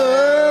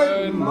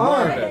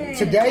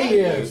Today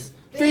is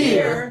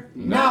Fear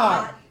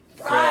Not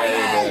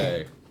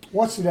Friday.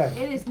 What's today?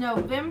 It is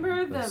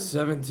November the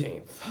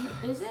 17th.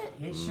 Is it?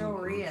 It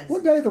sure is.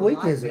 What day of the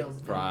week is it?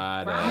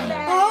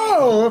 Friday.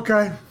 Oh,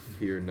 okay.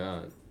 Fear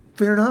not.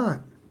 Fear not.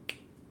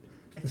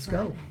 Let's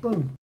go.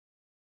 Boom.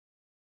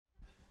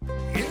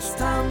 It's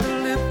time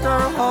to lift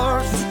our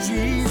hearts to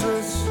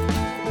Jesus.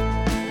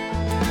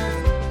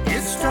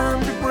 It's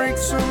time to break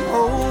some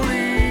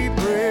holy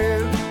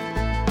bread.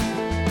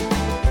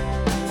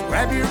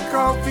 Grab your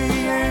coffee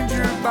and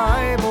your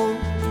Bible.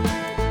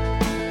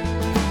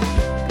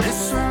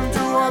 Listen to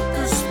what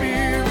the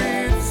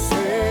Spirit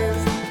says.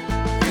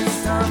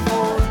 It's time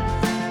for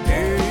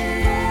daybreak.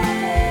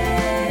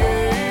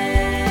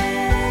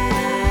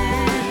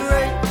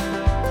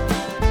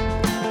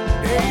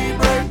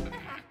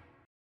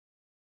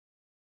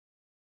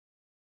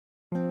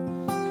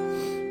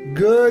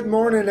 Good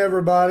morning,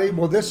 everybody.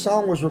 Well, this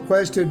song was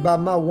requested by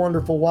my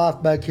wonderful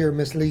wife back here,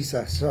 Miss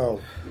Lisa.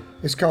 So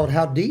it's called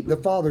How Deep the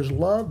Father's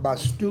Love by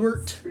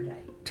Stuart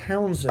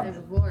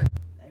Townsend.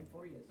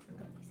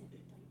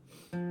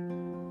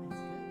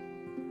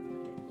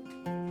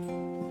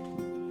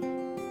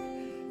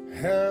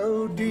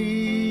 How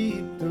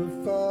deep the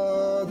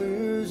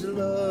Father's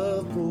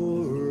love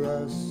for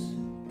us,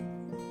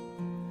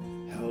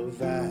 how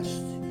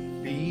vast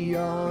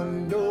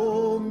beyond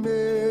all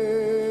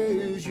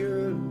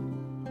measure,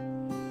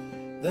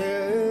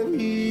 that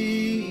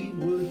He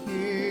would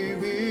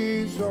give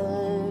His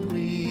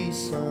only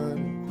Son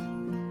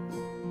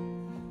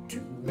to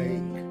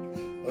make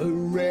a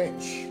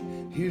wretch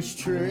His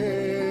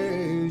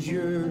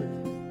treasure.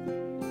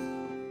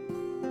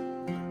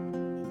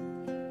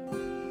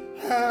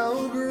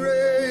 How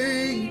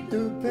great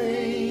the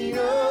pain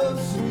of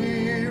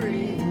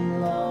searing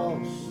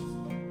loss.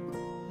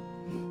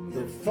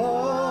 The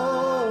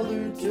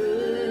Father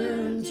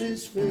turns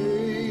His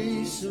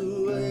face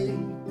away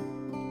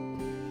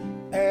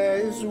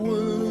as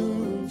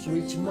wounds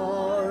which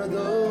mar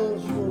the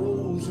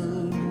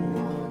chosen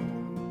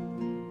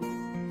one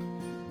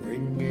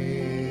bring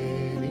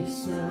many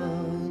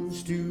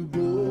sons to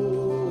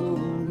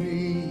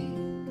glory.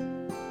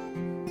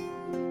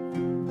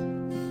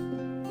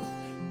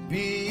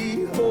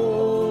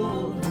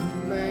 Behold the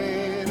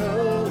man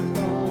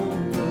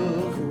upon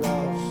the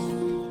cross,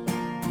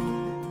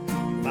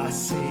 my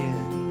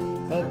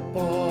sin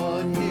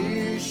upon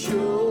His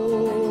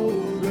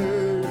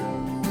shoulder.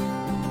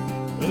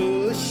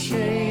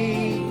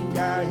 Ashamed,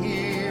 I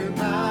hear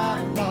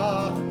my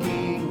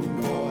mocking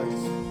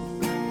voice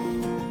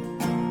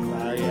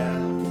cry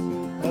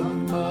out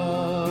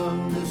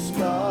among the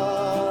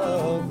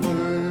scoffers.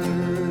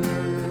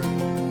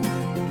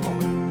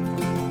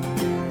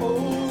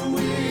 Oh,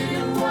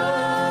 it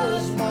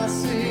was my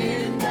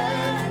sin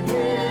that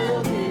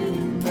held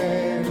Him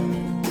there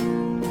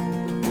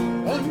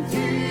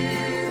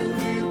until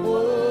it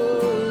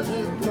was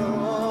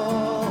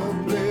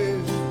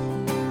accomplished.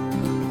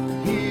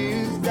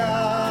 His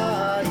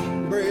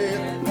dying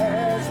breath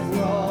has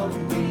brought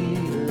me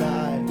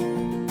life.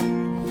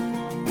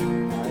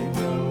 I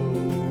know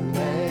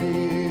that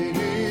it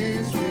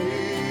is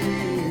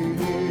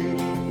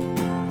finished.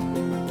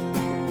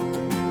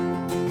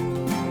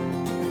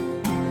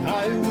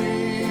 I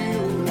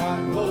will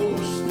not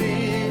boast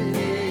in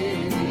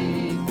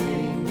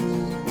anything,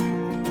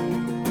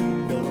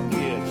 no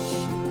gifts,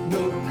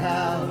 no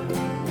power,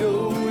 no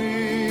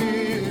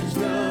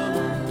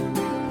wisdom,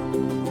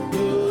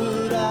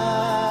 but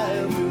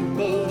I will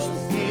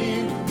boast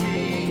in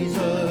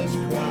Jesus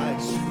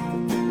Christ,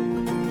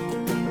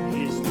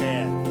 His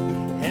death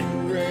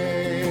and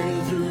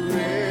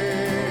resurrection.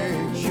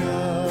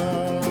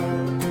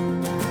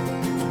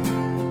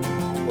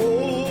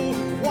 Oh,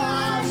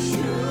 why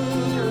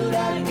should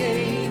I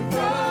gain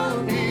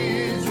from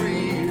His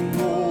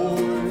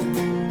reward?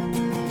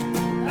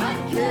 I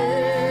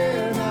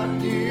cannot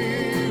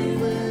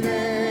give an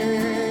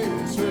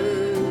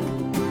answer,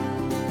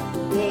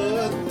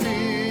 but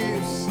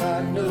this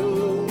I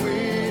know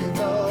with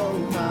all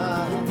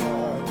my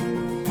heart.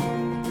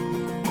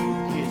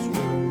 His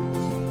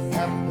wounds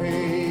have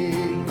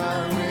paid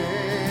my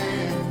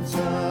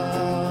ransom.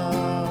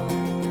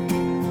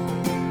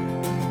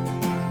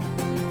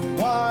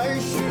 Why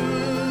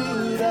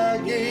should I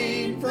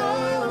gain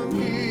from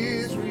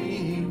His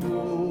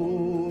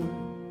reward?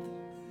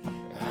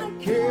 I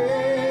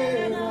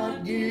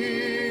cannot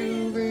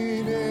give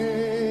an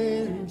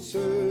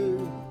answer,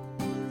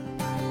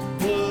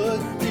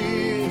 but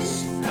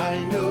this I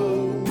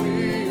know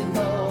with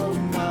all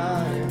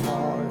my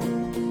heart.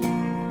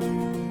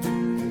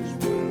 His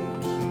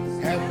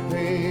wounds have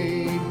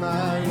paid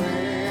my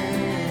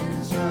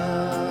ransom.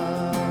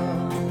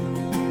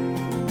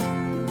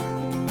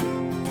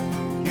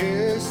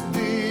 Yes,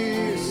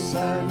 this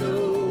I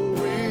know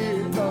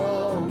with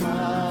all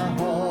my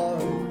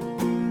heart.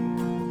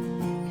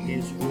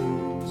 His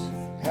wounds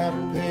have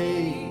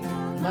paid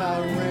my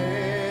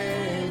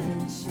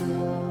ransom.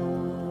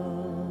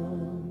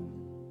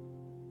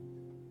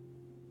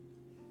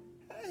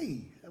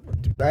 Hey, that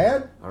wasn't too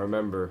bad. I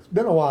remember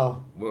Been a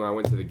while. when I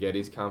went to the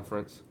Getty's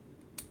conference.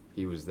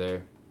 he was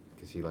there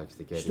because he likes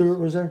to get. Stuart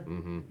was there?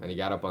 And he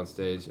got up on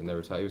stage and he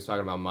was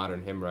talking about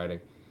modern hymn writing,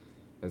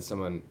 and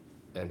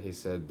he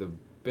said the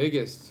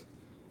biggest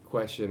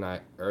question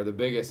the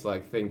biggest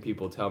thing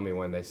people tell me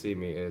when they see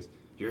me is,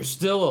 "You're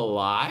still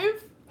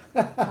alive?"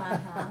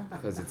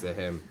 Because it's a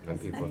hymn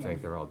and people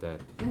think they're all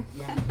dead.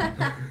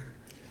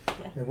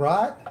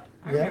 Right?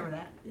 I remember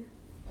that.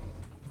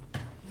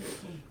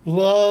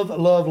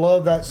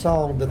 Love that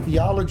song. The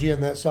theology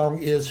in that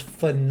song is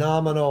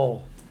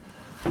phenomenal.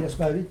 Yes,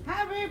 baby?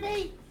 Hi,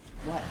 Ruby.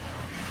 What?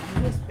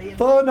 I'm just being.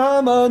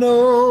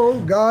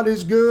 Phenomenal. God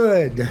is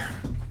good.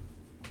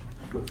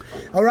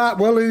 All right,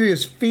 well, it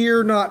is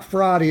Fear Not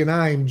Friday, and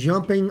I am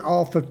jumping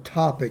off of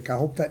topic. I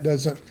hope that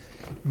doesn't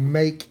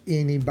make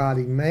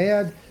anybody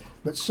mad,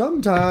 but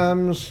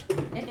sometimes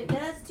If it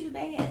does, too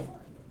bad.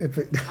 if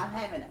it I'm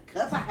having a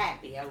cup of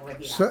happy over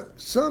here.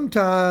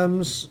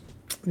 sometimes,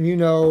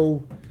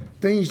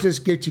 things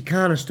just get you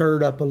kind of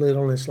stirred up a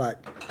little, and it's like,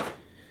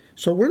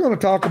 so we're going to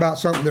talk about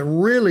something that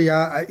really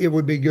it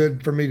would be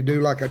good for me to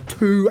do like a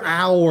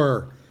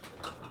 2-hour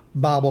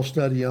Bible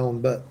study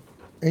on, but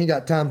I ain't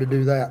got time to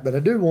do that. But I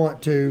do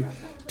want to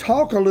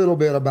talk a little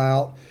bit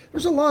about,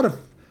 there's a lot of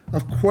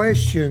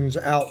questions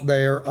out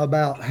there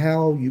about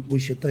how we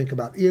should think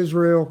about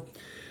Israel.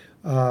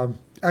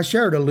 I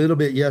shared a little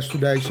bit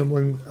yesterday.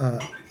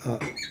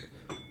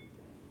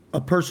 A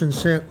person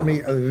sent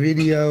me a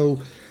video.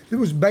 It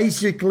was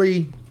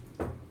basically,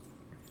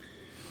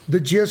 the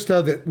gist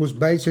of it was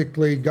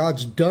basically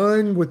God's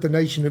done with the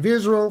nation of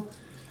Israel.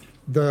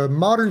 The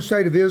modern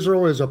state of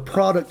Israel is a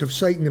product of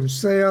Satan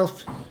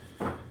himself.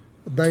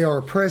 They are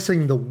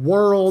oppressing the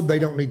world. They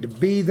don't need to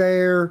be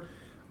there.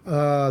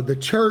 The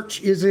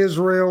church is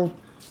Israel,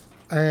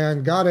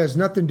 and God has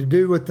nothing to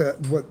do with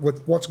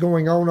with what's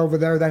going on over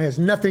there. That has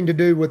nothing to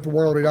do with the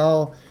world at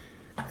all.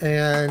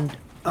 And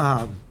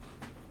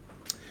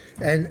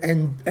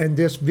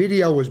this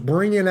video is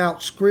bringing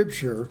out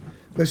Scripture,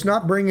 but it's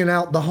not bringing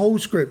out the whole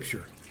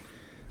Scripture.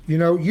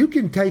 You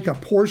can take a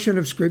portion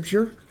of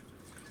Scripture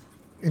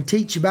and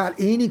teach about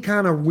any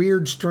kind of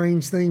weird,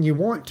 strange thing you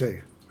want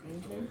to.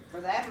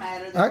 For that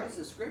matter, there is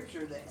a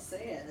scripture that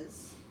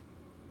says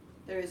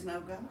there is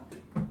no God.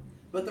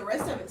 But the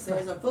rest of it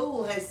says a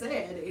fool has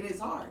said in his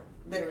heart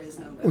there is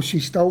no God. Well, she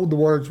stole the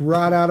words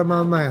right out of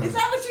my Is mouth.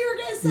 that what you were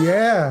going to say?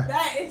 Yeah.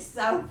 That is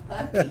so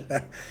funny.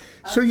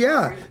 So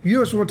yeah, you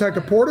just want to take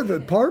a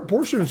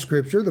portion of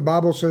Scripture. The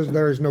Bible says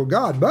there is no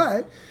God,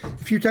 but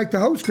if you take the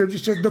whole Scripture,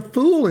 it says the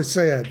fool has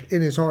said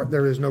in his heart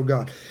there is no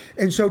God.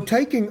 And so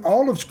taking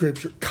all of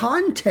Scripture,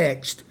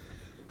 context,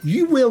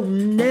 you will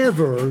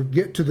never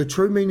get to the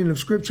true meaning of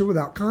Scripture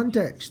without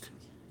context.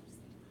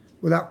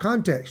 Without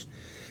context.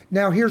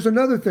 Now here's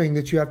another thing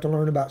that you have to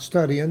learn about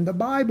studying the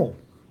Bible.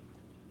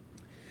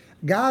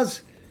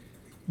 Guys,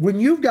 when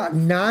you've got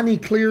 90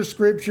 clear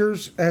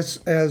scriptures, as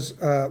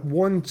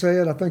one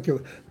said, I think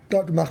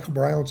Dr. Michael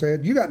Brown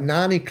said, you got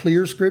 90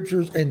 clear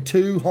scriptures and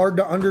 2 hard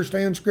to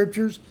understand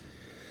scriptures.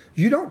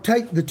 You don't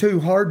take the 2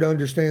 hard to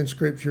understand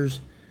scriptures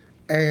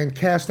and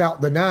cast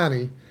out the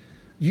 90.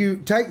 You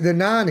take the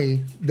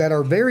 90 that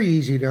are very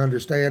easy to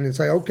understand and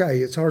say, okay,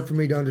 it's hard for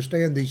me to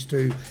understand these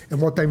 2 and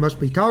what they must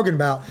be talking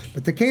about,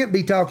 but they can't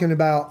be talking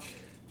about,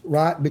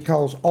 right,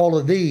 because all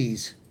of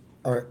these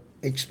are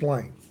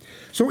explained.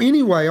 So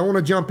anyway, I want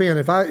to jump in.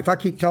 If I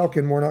keep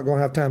talking, we're not going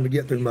to have time to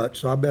get through much,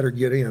 so I better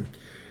get in.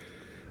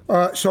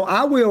 So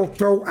I will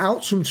throw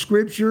out some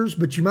scriptures,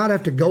 but you might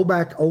have to go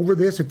back over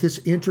this if this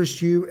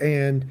interests you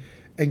and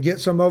get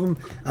some of them.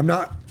 I'm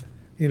not,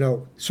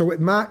 so it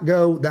might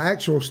go, the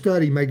actual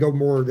study may go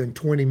more than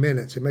 20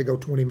 minutes. It may go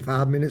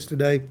 25 minutes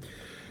today.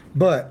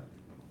 But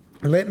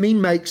let me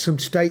make some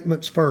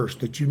statements first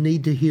that you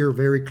need to hear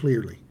very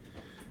clearly.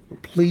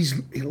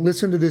 Please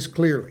listen to this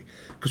clearly,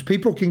 because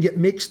people can get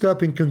mixed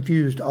up and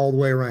confused all the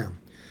way around.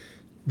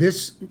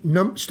 This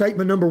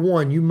statement number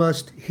 1, you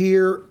must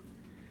hear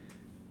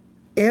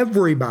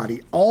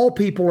everybody, all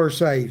people are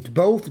saved,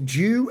 both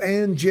Jew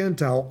and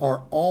Gentile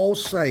are all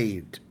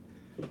saved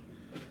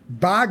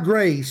by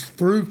grace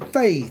through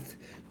faith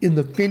in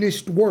the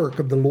finished work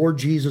of the Lord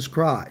Jesus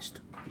Christ,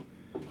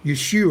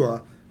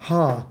 Yeshua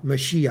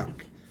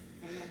HaMashiach.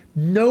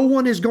 No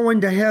one is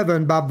going to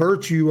heaven by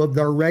virtue of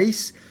their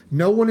race.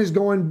 No one is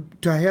going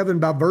to heaven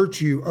by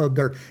virtue of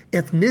their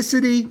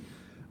ethnicity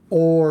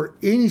or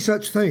any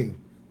such thing.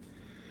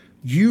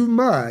 You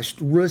must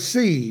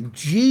receive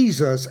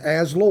Jesus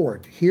as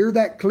Lord. Hear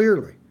that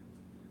clearly.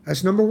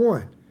 That's number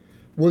 1.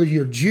 Whether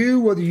you're Jew,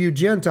 whether you're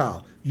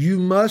Gentile, you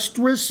must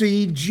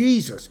receive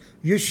Jesus,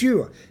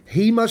 Yeshua.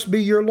 He must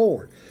be your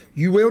Lord.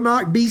 You will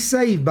not be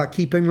saved by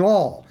keeping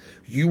law.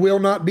 You will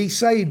not be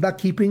saved by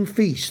keeping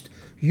feast.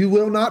 You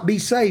will not be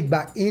saved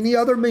by any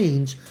other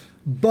means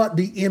but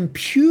the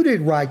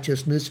imputed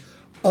righteousness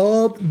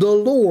of the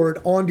Lord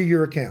onto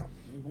your account.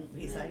 You won't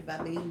be saved by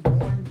being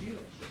born Jewish.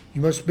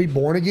 You must be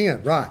born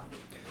again, right?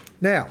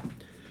 Now,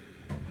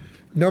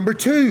 number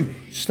 2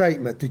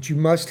 statement that you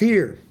must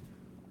hear.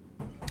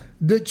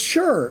 The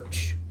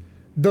church,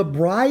 the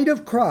bride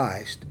of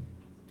Christ,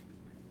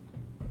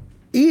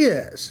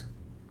 is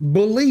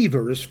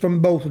believers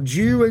from both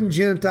Jew and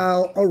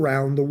Gentile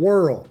around the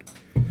world.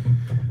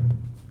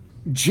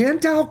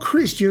 Gentile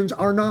Christians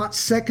are not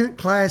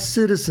second-class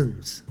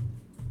citizens.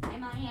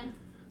 Amen.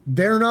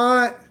 They're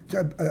not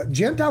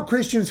Gentile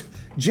Christians,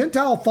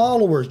 Gentile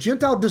followers,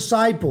 Gentile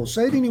disciples,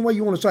 say it any way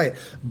you want to say it,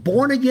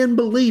 born-again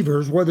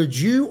believers, whether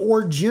Jew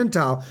or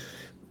Gentile,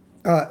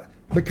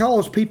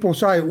 because people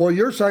say, well,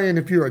 you're saying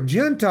if you're a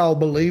Gentile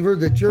believer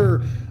that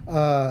you're,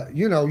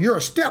 you're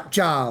a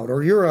stepchild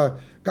or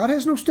God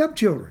has no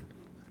stepchildren.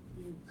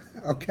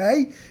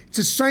 Okay? It's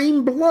the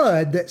same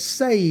blood that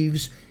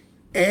saves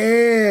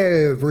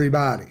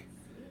everybody.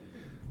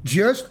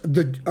 Just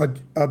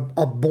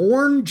a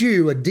born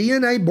Jew, a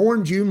DNA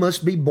born Jew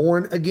must be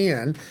born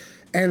again,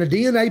 and a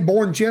DNA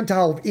born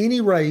Gentile of any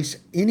race,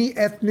 any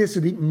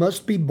ethnicity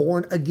must be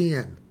born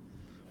again.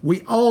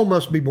 We all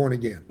must be born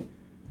again.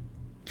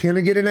 Can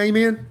I get an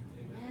amen?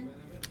 Amen.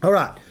 All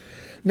right.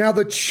 Now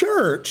the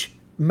church,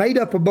 made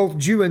up of both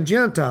Jew and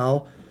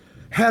Gentile,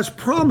 has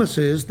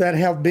promises that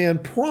have been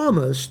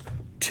promised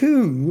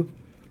to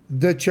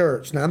the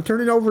church. Now I'm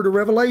turning over to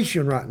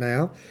Revelation right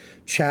now,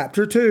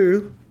 chapter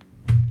 2.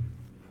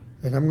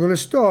 And I'm going to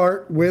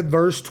start with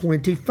verse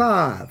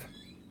 25.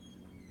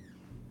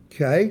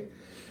 Okay?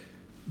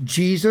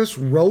 Jesus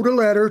wrote a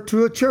letter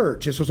to a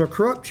church. This was a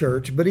corrupt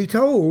church, but he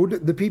told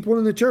the people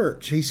in the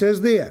church, he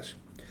says this,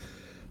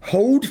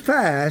 hold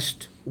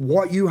fast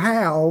what you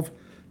have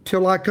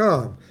till I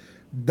come.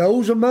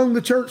 Those among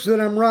the church that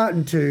I'm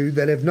writing to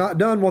that have not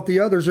done what the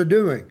others are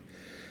doing.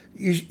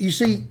 You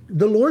see,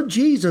 the Lord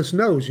Jesus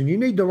knows, and you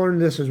need to learn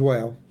this as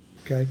well,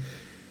 okay?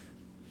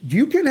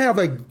 You can have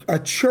a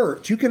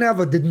church, you can have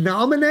a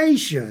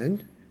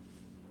denomination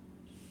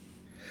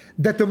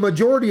that the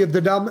majority of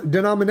the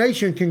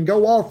denomination can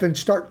go off and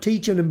start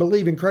teaching and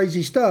believing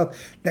crazy stuff.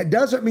 That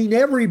doesn't mean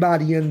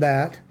everybody in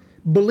that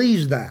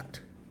believes that.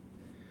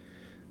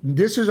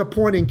 This is a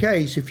point in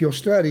case if you'll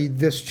study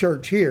this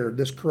church here,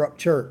 this corrupt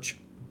church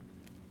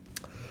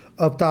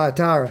of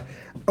Thyatira.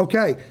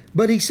 Okay,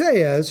 but he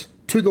says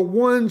to the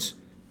ones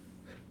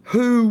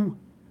who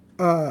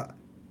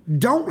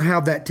don't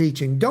have that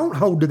teaching, don't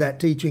hold to that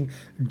teaching,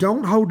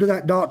 don't hold to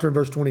that doctrine,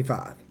 verse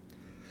 25.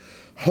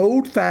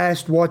 Hold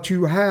fast what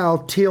you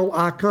have till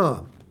I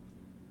come.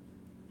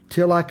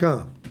 Till I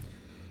come.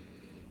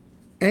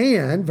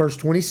 And, verse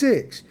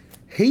 26,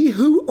 he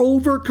who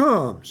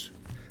overcomes,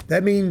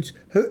 that means,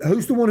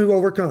 who's the one who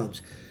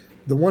overcomes?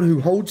 The one who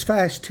holds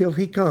fast till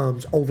he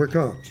comes,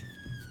 overcomes.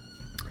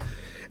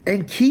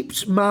 And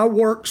keeps my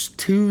works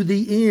to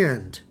the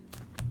end.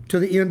 To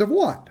the end of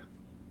what?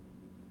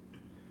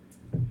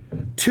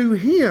 To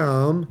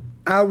him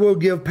I will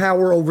give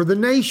power over the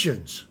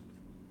nations.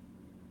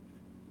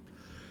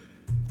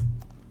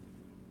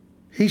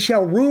 He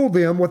shall rule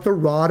them with a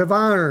rod of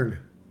iron.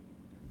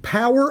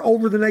 Power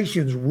over the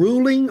nations,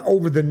 ruling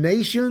over the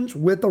nations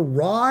with a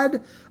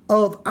rod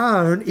of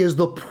iron is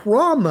the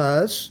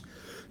promise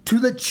to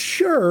the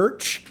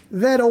church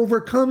that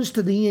overcomes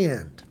to the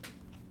end.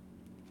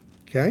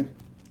 Okay?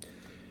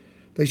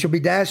 They shall be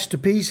dashed to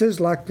pieces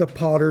like the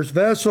potter's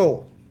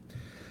vessel.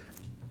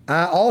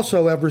 I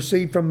also have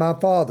received from my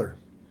Father,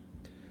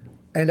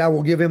 and I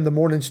will give him the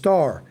morning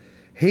star.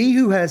 He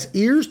who has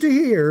ears to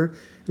hear,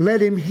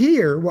 let him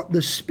hear what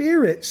the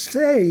Spirit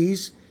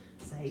says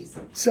to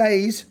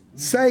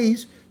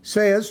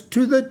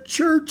the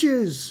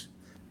churches.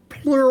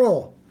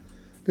 Plural.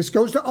 This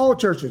goes to all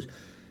churches.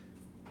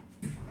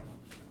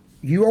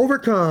 You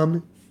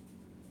overcome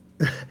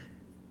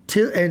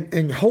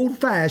and hold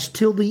fast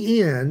till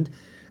the end.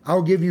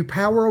 I'll give you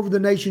power over the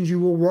nations. You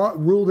will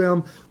rule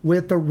them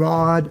with the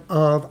rod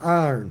of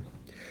iron.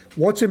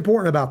 What's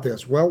important about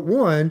this? Well,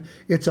 one,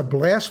 it's a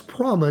blessed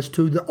promise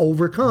to the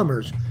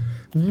overcomers.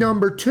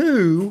 Number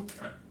two,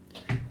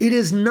 it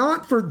is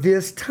not for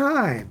this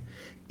time.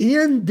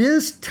 In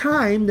this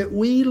time that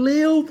we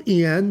live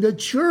in, the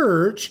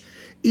church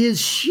is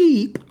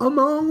sheep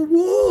among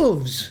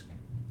wolves.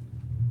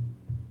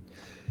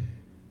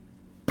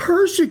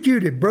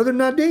 Persecuted, Brother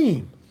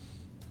Nadim,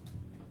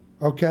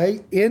 okay,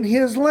 in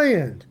his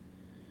land.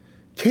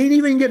 Can't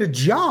even get a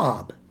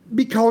job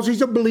because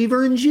he's a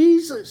believer in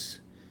Jesus.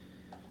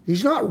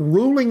 He's not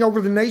ruling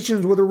over the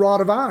nations with a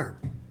rod of iron.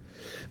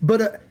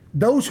 But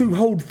those who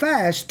hold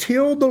fast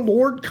till the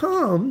Lord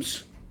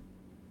comes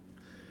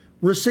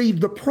receive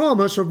the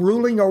promise of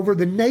ruling over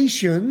the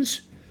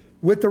nations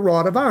with the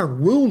rod of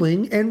iron,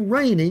 ruling and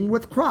reigning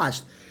with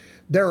Christ.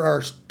 There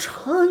are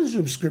tons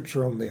of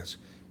scripture on this.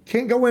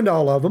 Can't go into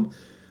all of them,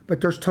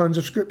 but there's tons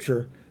of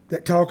scripture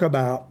that talk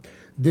about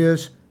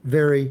this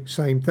very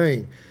same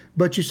thing.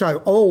 But you say,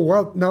 oh,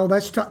 well, no,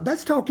 that's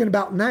talking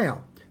about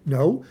now.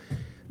 No,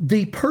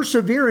 the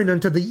persevering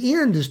unto the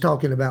end is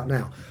talking about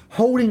now.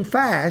 Holding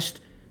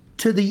fast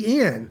to the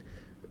end,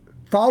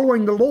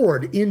 following the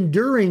Lord,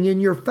 enduring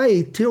in your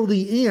faith till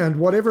the end,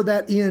 whatever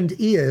that end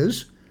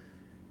is,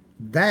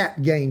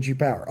 that gains you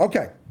power.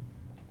 Okay.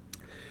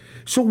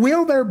 So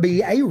will there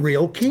be a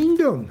real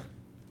kingdom?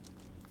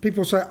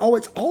 People say, oh,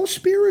 it's all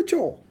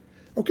spiritual.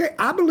 Okay,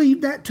 I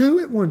believed that too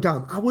at one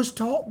time. I was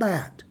taught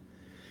that.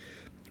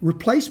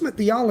 Replacement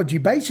theology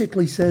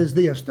basically says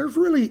this: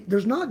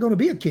 there's not going to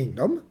be a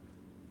kingdom.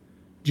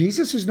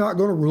 Jesus is not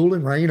going to rule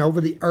and reign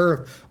over the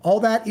earth. All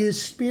that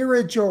is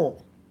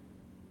spiritual.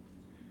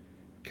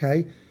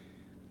 Okay?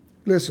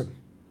 Listen,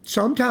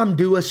 sometime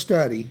do a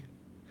study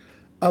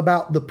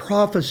about the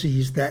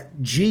prophecies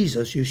that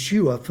Jesus,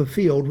 Yeshua,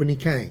 fulfilled when he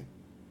came.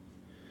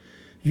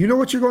 You know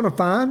what you're going to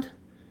find?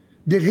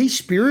 Did he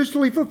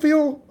spiritually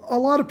fulfill a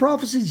lot of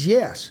prophecies?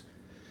 Yes.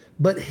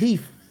 But he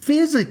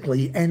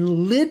physically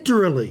and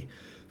literally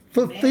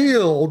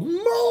fulfilled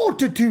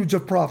multitudes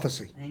of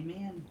prophecy.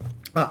 Amen.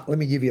 Let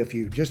me give you a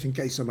few, just in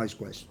case somebody's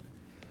questioning.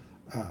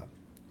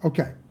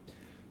 Okay.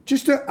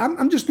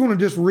 I'm just going to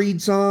just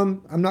read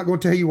some. I'm not going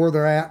to tell you where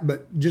they're at,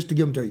 but just to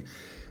give them to you.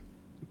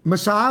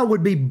 Messiah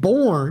would be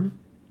born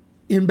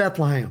in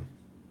Bethlehem.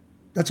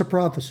 That's a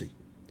prophecy.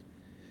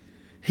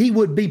 He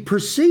would be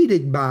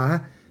preceded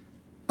by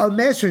a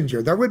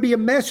messenger. There would be a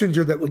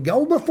messenger that would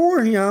go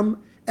before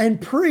him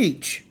and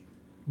preach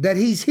that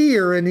he's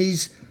here and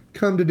he's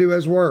come to do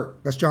his work.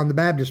 That's John the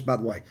Baptist, by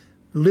the way.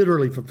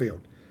 Literally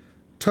fulfilled.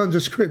 Tons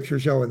of scripture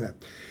showing that.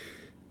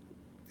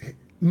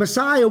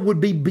 Messiah would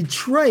be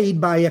betrayed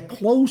by a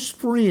close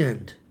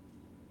friend.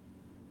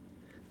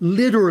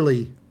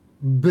 Literally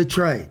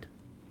betrayed.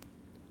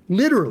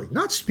 Literally,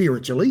 not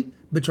spiritually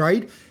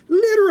betrayed.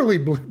 Literally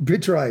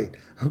betrayed.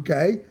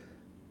 Okay?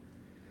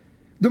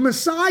 The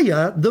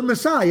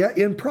Messiah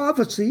in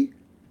prophecy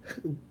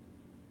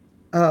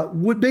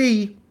would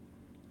be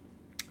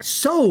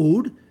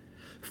sold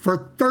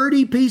for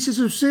 30 pieces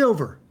of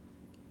silver.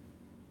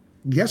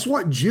 Guess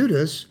what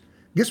Judas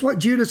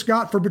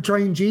got for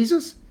betraying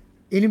Jesus?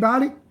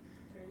 Anybody?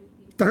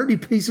 30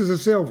 pieces of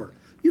silver.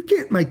 You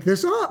can't make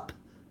this up.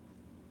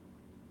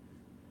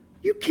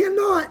 You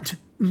cannot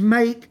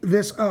make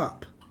this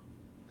up.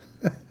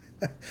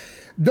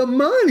 The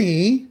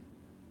money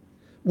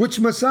which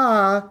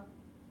Messiah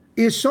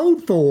is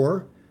sold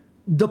for,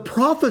 the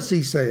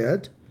prophecy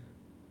said,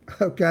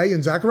 okay,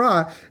 in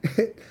Zechariah,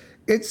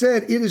 it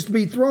said it is to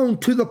be thrown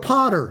to the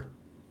potter.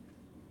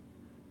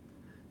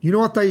 You know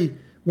what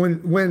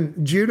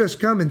when Judas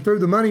come and threw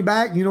the money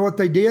back, you know what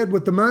they did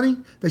with the money?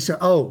 They said,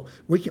 oh,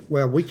 we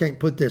can't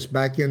put this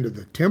back into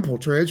the temple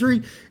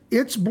treasury.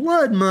 It's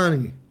blood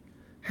money.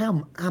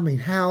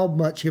 How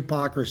much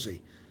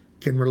hypocrisy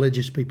can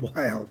religious people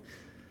have?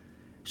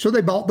 So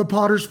they bought the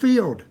potter's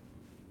field.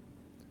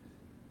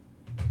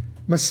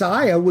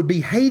 Messiah would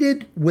be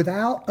hated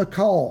without a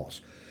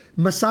cause.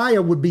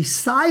 Messiah would be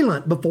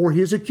silent before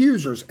his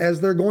accusers.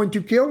 As they're going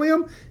to kill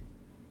him,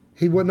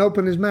 he wouldn't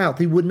open his mouth.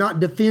 He would not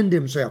defend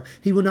himself.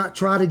 He would not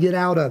try to get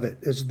out of it,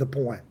 is the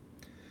point.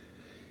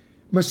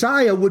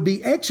 Messiah would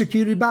be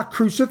executed by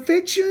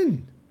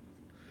crucifixion.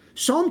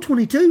 Psalm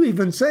 22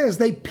 even says,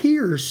 they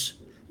pierce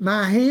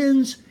my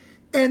hands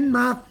and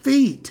my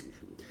feet.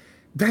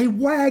 They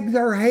wag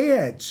their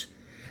heads.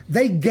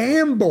 They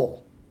gamble.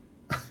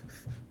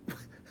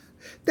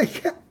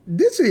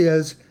 This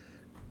is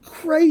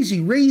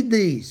crazy. Read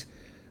these.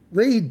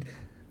 Read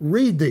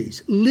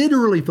these.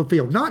 Literally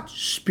fulfilled, not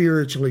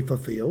spiritually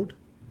fulfilled.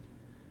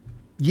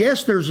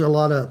 Yes, there's a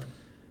lot of,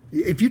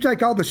 if you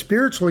take all the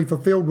spiritually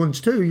fulfilled ones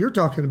too, you're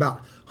talking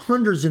about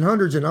hundreds and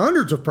hundreds and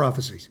hundreds of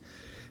prophecies.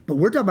 But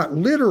we're talking about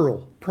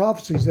literal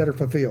prophecies that are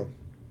fulfilled.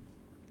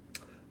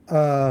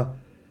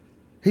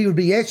 He would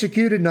be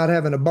executed, not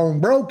having a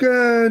bone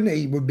broken.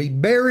 He would be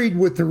buried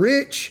with the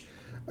rich.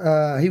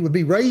 He would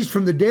be raised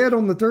from the dead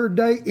on the third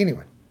day.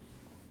 Anyway,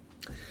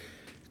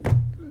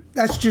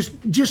 that's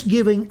just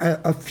giving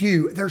a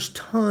few. There's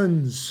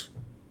tons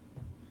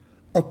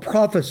of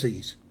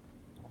prophecies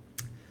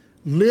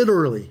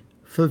literally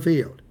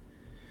fulfilled.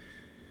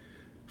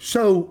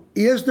 So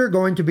is there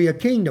going to be a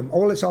kingdom?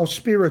 Oh, it's all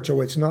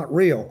spiritual. It's not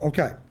real.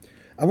 Okay.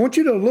 I want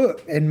you to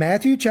look in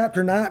Matthew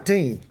chapter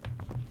 19.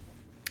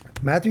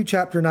 Matthew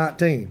chapter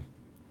 19.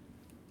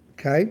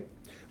 Okay.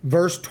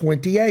 Verse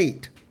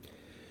 28.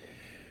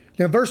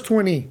 Now, verse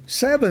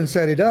 27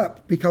 set it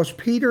up because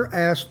Peter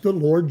asked the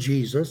Lord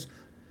Jesus,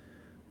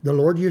 the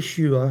Lord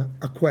Yeshua,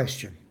 a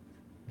question.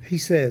 He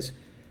says,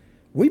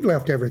 we've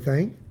left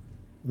everything.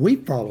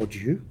 We've followed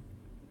you.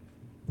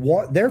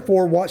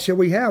 Therefore, what shall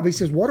we have? He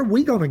says, what are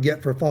we going to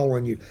get for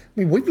following you? I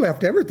mean, we've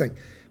left everything.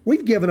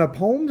 We've given up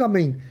homes. I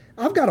mean,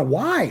 I've got a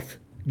wife,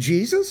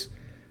 Jesus.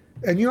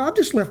 And, I've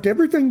just left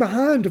everything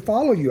behind to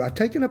follow you. I've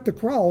taken up the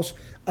cross,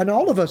 and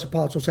all of us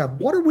apostles have.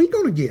 What are we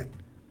going to get?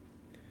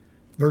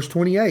 Verse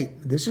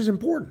 28, this is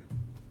important.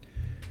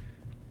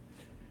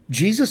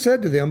 Jesus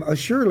said to them,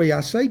 assuredly I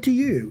say to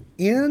you,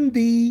 in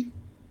the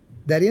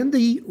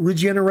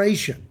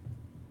regeneration.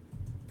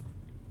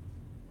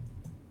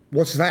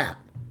 What's that?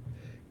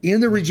 In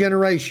the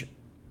regeneration.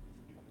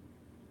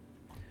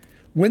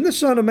 When the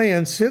Son of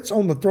Man sits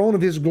on the throne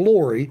of his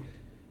glory,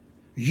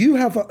 you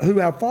who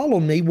have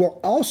followed me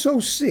will also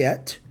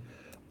sit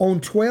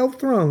on 12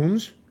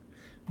 thrones,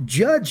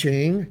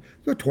 judging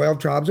the 12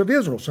 tribes of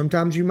Israel.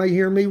 Sometimes you may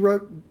hear me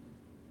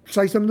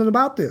say something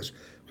about this.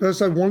 So I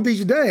say, one of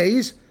these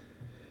days,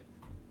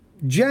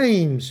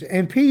 James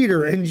and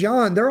Peter and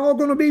John, they're all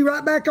going to be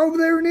right back over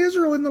there in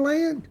Israel in the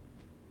land.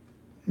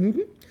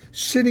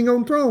 Sitting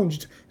on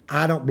thrones.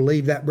 I don't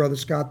believe that, Brother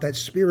Scott. That's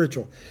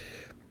spiritual.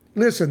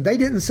 Listen, they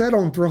didn't sit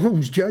on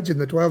thrones judging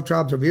the 12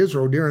 tribes of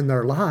Israel during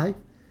their life.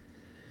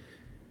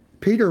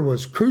 Peter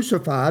was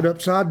crucified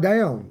upside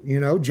down. You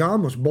know,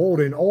 John was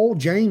boiled in oil.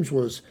 James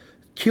was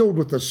killed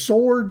with a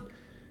sword.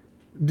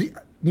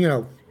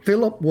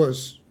 Philip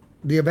was,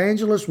 the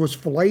evangelist, was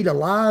filleted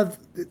alive.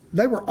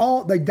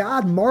 They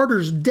died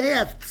martyrs'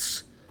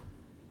 deaths.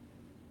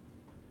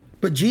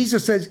 But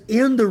Jesus says,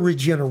 in the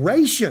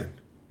regeneration,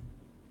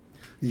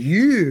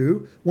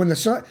 regeneration,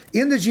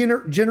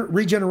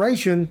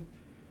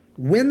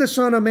 when the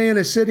Son of Man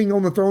is sitting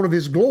on the throne of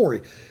his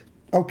glory.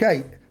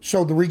 Okay,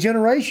 so the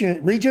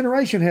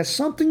regeneration has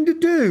something to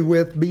do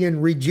with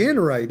being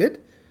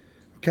regenerated,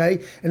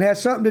 okay? And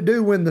has something to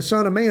do when the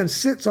Son of Man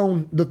sits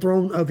on the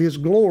throne of his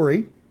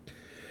glory.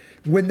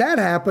 When that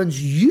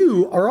happens,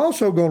 you are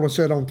also going to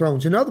sit on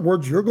thrones. In other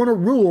words, you're going to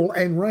rule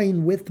and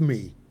reign with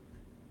me.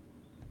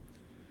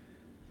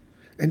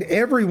 And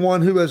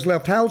everyone who has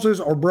left houses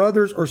or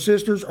brothers or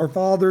sisters or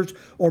fathers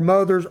or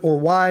mothers or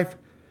wife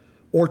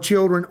or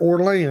children or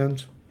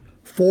lands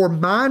for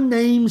my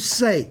name's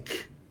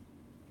sake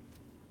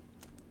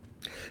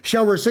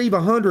shall receive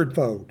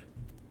 100-fold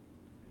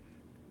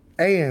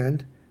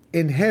and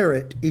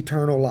inherit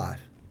eternal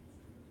life.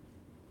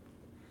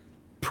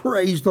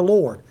 Praise the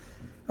Lord.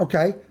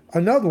 Okay,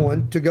 another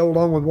one to go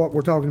along with what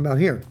we're talking about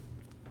here.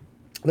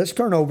 Let's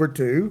turn over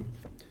to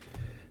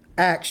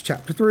Acts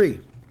chapter 3.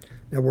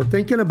 Now we're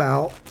thinking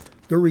about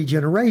the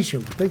regeneration.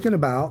 We're thinking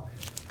about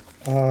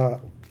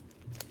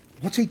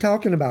what's he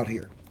talking about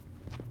here?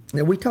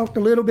 Now we talked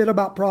a little bit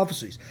about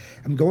prophecies.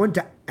 I'm going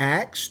to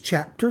Acts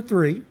chapter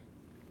 3.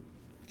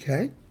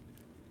 Okay.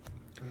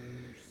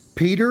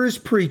 Peter is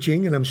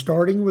preaching, and I'm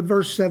starting with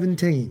verse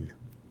 17.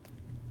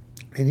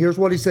 And here's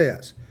what he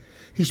says.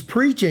 He's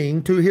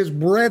preaching to his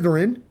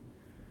brethren.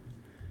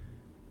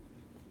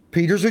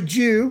 Peter's a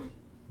Jew,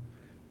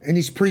 and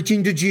he's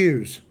preaching to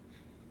Jews.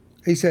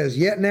 He says,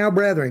 yet now,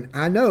 brethren,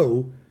 I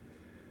know.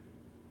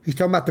 He's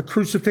talking about the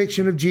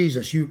crucifixion of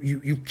Jesus.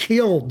 You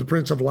killed the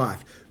Prince of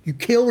Life. You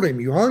killed him.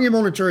 You hung him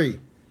on a tree.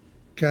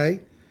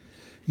 Okay?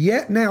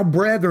 Yet now,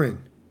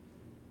 brethren,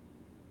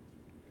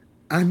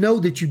 I know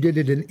that you did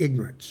it in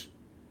ignorance,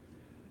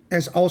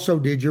 as also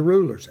did your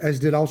rulers, as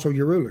did also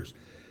your rulers.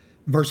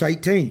 Verse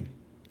 18.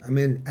 I'm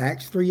in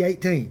Acts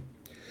 3:18.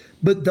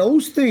 But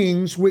those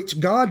things which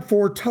God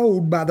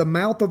foretold by the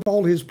mouth of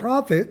all his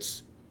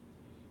prophets,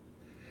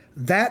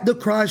 that the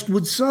Christ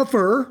would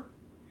suffer,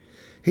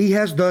 he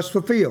has thus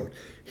fulfilled.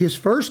 His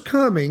first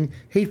coming,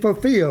 he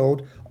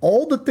fulfilled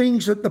all the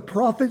things that the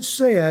prophets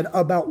said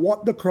about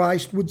what the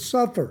Christ would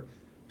suffer.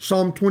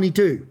 Psalm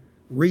 22.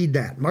 Read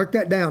that. Mark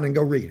that down and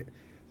go read it.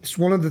 It's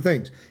one of the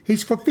things.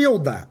 He's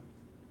fulfilled that.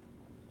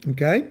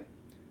 Okay?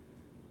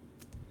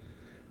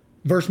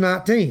 Verse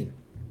 19.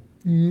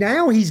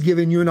 Now he's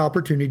given you an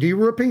opportunity to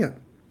repent.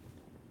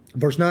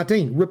 Verse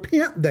 19.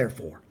 Repent,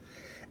 therefore,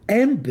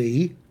 and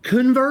be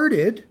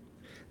converted,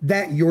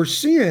 that your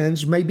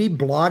sins may be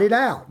blotted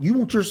out. You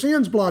want your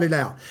sins blotted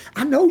out.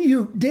 I know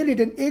you did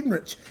it in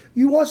ignorance.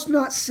 You was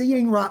not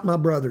seeing right, my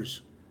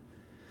brothers.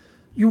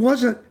 You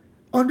wasn't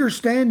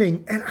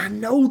understanding, and I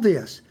know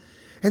this.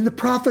 And the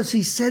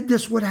prophecy said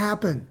this would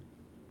happen.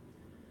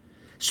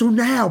 So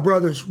now,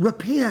 brothers,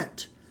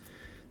 repent,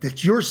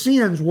 that your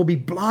sins will be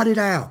blotted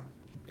out.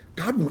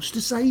 God wants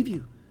to save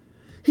you.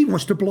 He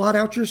wants to blot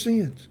out your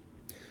sins.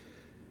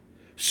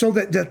 So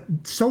that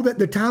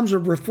the times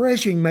of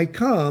refreshing may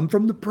come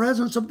from the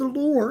presence of the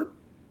Lord.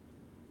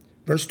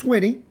 Verse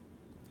 20.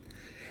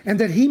 And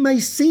that he may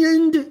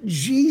send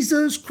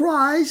Jesus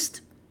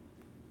Christ,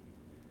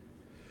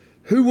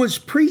 who was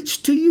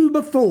preached to you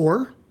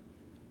before.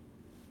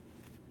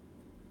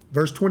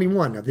 Verse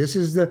 21. Now this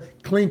is the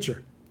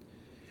clincher.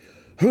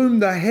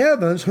 Whom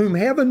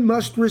heaven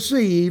must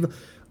receive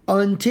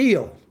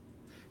until.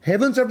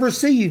 Heavens have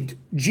received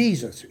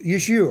Jesus,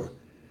 Yeshua.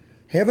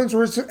 Heavens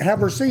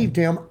have received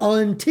him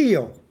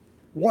until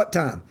what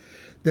time?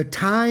 The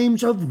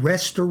times of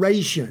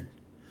restoration.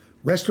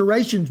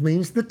 Restoration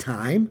means the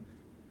time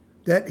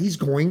that he's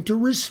going to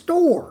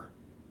restore.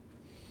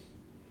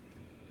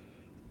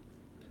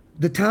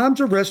 The times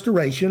of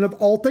restoration of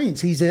all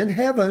things. He's in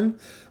heaven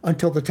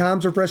until the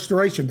times of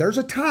restoration. There's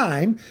a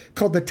time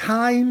called the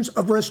times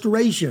of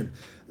restoration,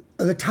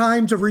 the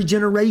times of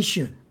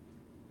regeneration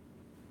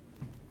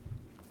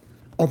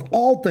of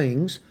all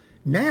things.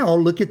 Now,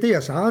 look at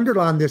this. I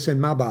underline this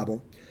in my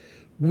Bible.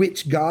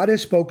 Which God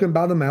has spoken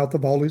by the mouth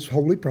of all his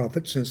holy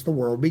prophets since the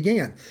world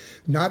began.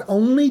 Not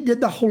only did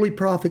the holy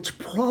prophets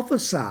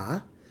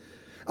prophesy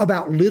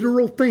about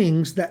literal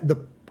things that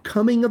the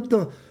coming of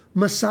the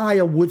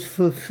Messiah would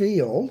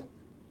fulfill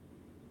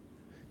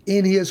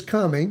in his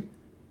coming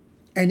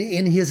and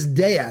in his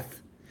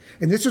death.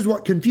 And this is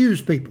what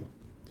confused people.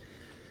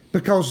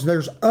 Because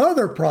there's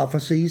other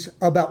prophecies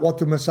about what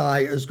the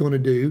Messiah is going to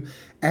do,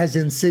 as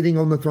in sitting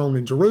on the throne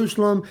in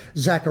Jerusalem,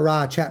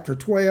 Zechariah chapter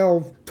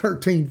 12,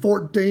 13,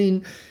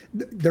 14.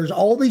 There's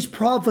all these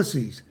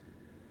prophecies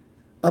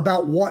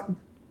about what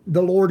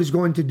the Lord is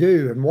going to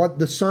do and what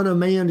the Son of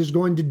Man is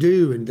going to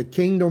do and the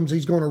kingdoms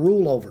he's going to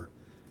rule over.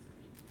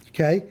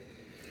 Okay?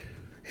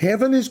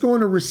 Heaven is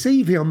going to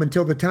receive him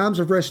until the times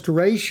of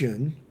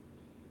restoration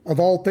of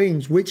all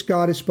things, which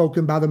God has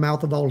spoken by the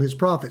mouth of all his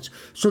prophets.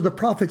 So the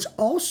prophets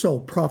also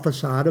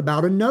prophesied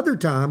about another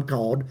time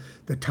called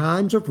the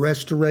times of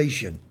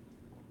restoration.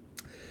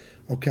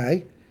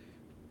 Okay?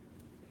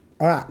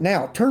 All right,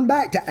 now turn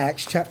back to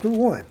Acts chapter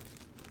 1.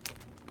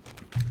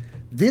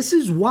 This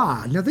is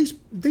why, now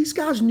these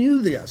guys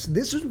knew this.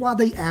 This is why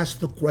they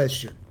asked the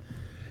question.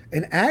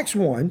 In Acts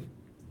 1,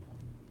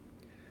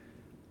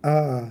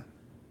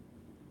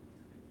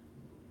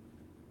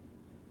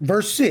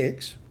 verse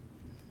 6,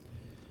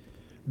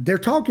 they're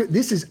talking,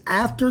 this is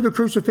after the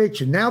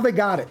crucifixion. Now they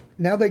got it.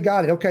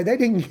 Okay, they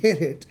didn't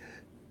get it.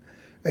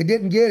 They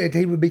didn't get it.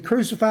 He would be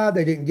crucified.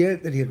 They didn't get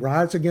it that he'd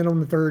rise again on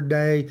the third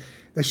day.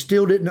 They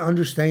still didn't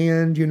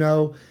understand,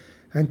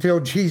 until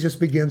Jesus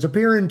begins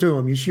appearing to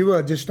them.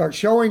 Yeshua just starts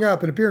showing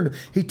up and appearing to them.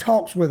 He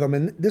talks with them.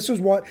 And this is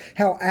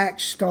how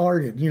Acts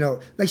started.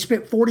 They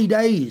spent 40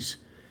 days.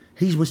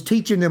 He was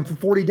teaching them for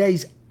 40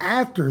 days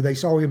after they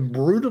saw him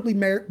brutally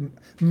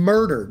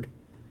murdered.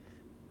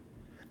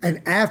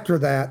 And after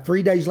that,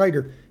 3 days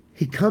later,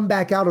 he come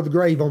back out of the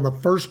grave on the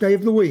first day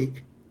of the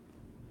week.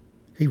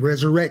 He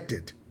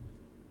resurrected.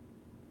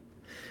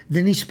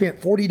 Then he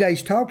spent 40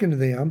 days talking to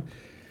them.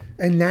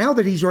 And now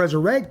that he's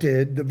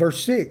resurrected,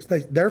 verse 6,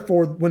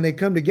 therefore, when they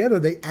come together,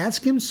 they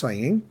ask him,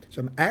 saying,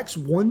 so Acts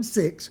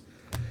 1:6,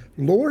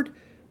 Lord,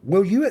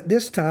 will you at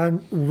this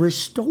time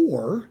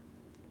restore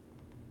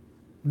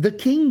the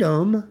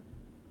kingdom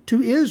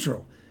to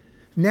Israel?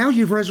 Now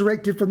you've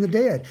resurrected from the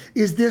dead.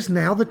 Is this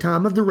now the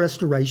time of the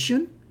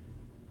restoration?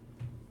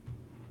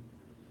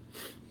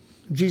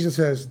 Jesus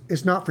says,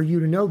 it's not for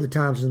you to know the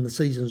times and the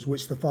seasons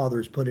which the Father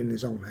has put in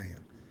his own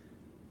hand.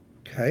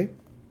 Okay?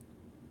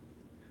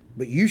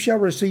 But you shall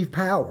receive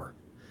power.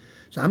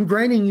 So I'm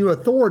granting you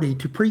authority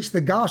to preach the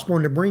gospel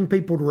and to bring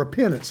people to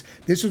repentance.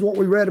 This is what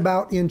we read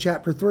about in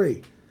chapter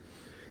 3.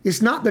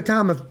 It's not the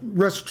time of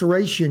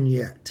restoration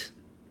yet.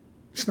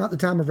 It's not the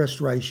time of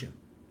restoration.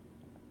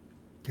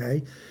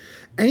 Okay?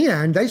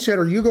 And they said,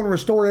 are you going to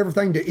restore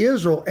everything to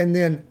Israel? And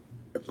then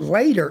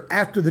later,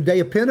 after the day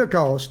of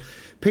Pentecost,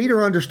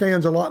 Peter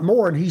understands a lot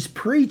more, and he's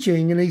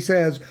preaching, and he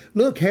says,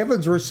 look,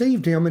 heaven's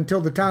received him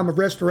until the time of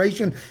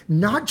restoration,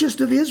 not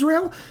just of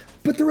Israel,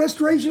 but the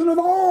restoration of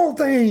all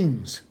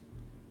things.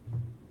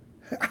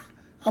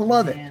 I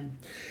love it.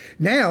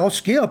 Now,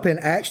 skip in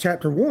Acts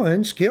chapter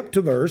 1, skip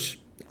to verse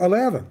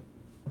 11.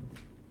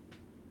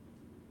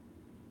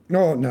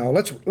 No,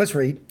 let's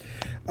read.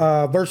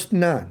 Verse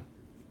 9.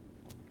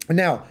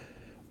 Now,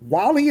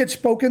 while he had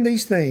spoken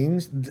these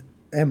things,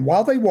 and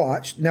while they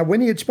watched, now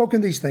when he had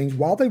spoken these things,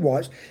 while they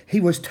watched, he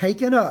was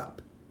taken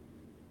up.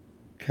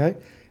 Okay?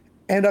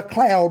 And a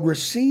cloud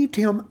received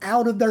him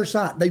out of their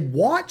sight. They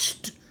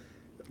watched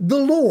the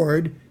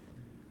Lord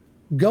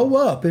go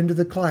up into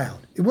the cloud.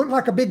 It wasn't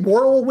like a big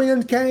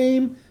whirlwind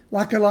came,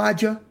 like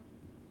Elijah.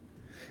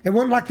 It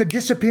wasn't like the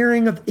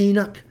disappearing of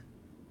Enoch.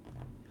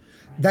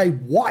 They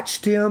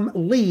watched him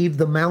leave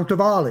the Mount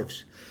of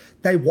Olives.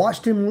 They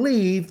watched him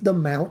leave the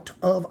Mount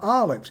of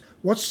Olives.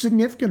 What's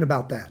significant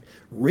about that?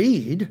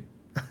 Read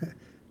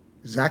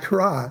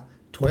Zechariah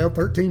 12,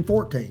 13,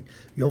 14.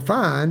 You'll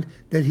find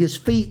that his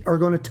feet are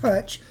going to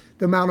touch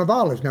the Mount of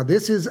Olives. Now,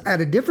 this is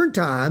at a different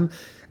time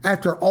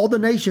after all the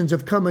nations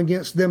have come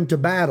against them to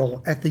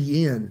battle at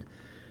the end.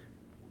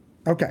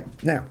 Okay,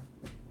 now,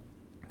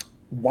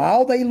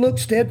 while they looked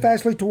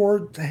steadfastly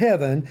toward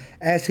heaven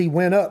as he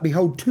went up,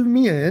 behold, two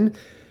men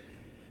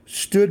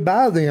stood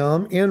by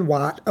them in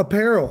white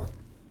apparel,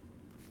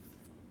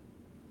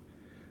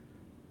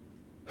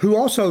 who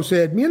also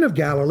said, Men of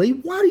Galilee,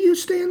 why do you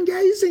stand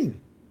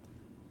gazing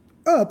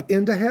up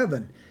into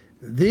heaven?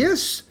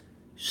 This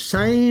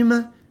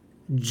same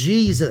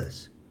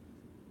Jesus,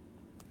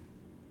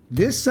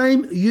 this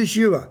same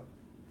Yeshua,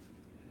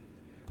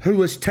 who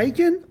was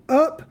taken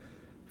up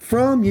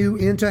from you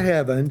into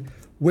heaven,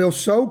 will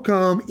so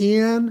come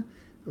in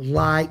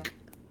like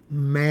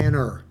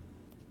manner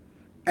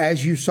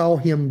as you saw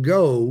him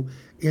go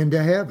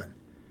into heaven.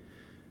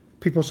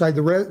 People say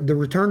the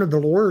return of the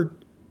Lord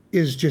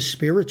is just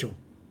spiritual.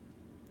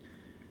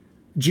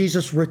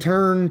 Jesus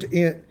returned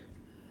in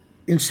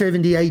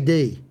 70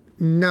 AD.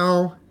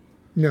 No.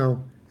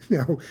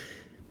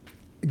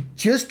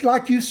 Just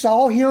like you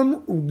saw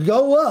him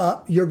go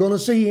up, you're going to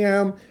see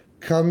him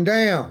come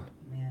down.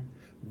 Amen.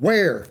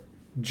 Where?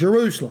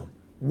 Jerusalem.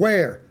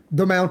 Where?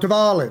 The Mount of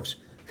Olives.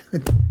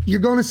 You're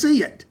going to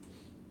see it.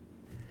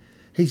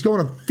 He's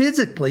going to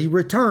physically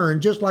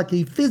return just like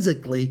he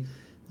physically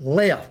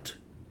left.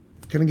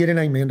 Can I get an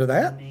amen to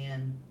that?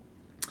 Amen.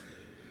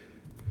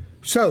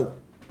 So,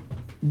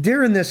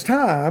 during this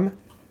time,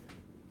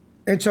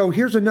 and so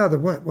here's another,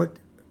 what?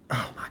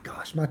 Oh my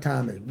gosh, my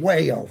time is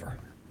way over.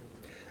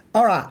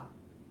 All right.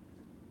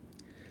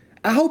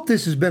 I hope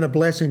this has been a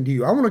blessing to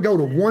you. I want to go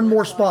to one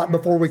more spot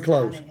before we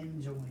close.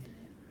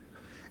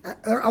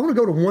 I want to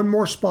go to one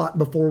more spot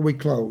before we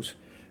close.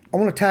 I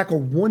want to tackle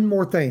one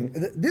more thing.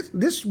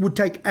 This would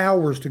take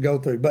hours to go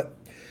through, but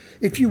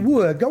if you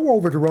would, go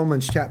over to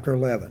Romans chapter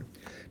 11.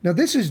 Now,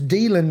 this is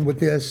dealing with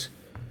this,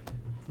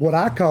 what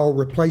I call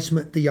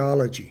replacement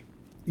theology.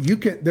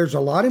 There's a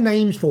lot of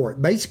names for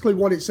it. Basically,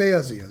 what it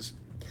says is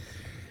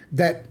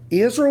that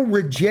Israel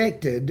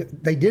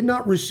rejected, they did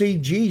not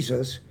receive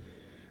Jesus,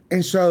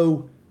 and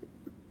so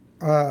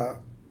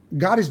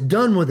God is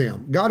done with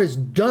them. God is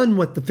done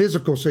with the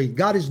physical seed.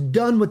 God is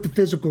done with the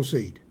physical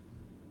seed.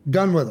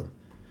 Done with them.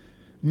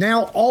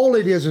 Now all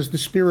it is the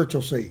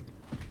spiritual seed.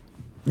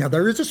 Now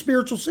there is a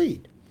spiritual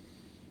seed.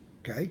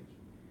 Okay?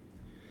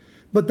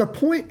 But the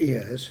point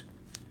is,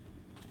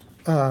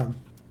 I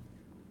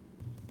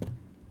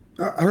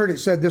heard it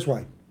said this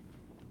way.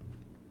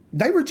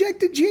 They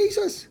rejected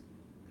Jesus.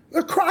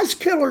 They're Christ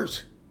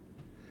killers.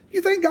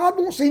 You think God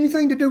wants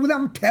anything to do with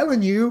them? I'm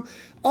telling you,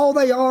 all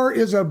they are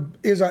is a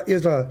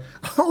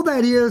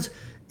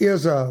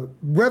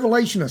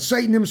revelation of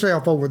Satan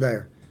himself over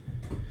there.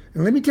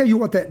 And let me tell you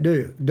what that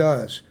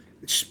does,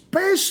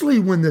 especially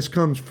when this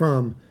comes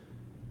from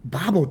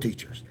Bible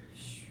teachers.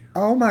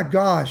 Oh my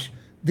gosh,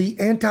 the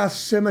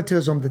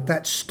anti-Semitism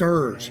that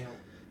stirs.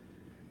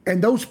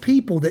 And those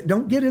people that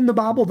don't get in the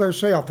Bible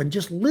themselves and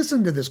just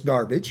listen to this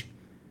garbage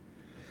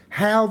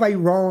have a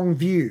wrong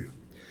view.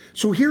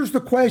 So here's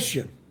the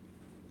question.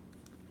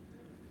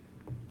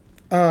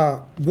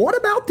 What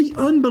about the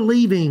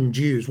unbelieving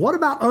Jews? What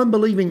about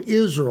unbelieving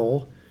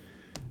Israel?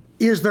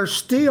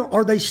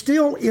 Are they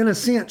still in a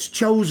sense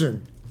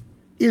chosen?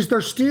 Is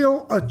there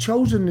still a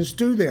chosenness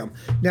to them?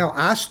 Now,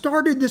 I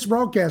started this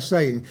broadcast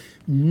saying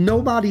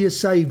nobody is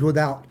saved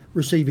without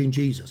receiving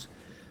Jesus.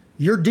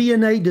 Your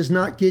DNA does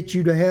not get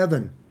you to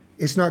heaven.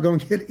 It's not going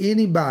to get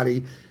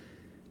anybody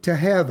to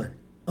heaven.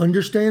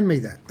 Understand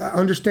me.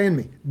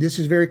 This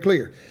is very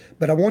clear.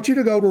 But I want you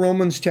to go to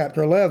Romans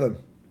chapter 11.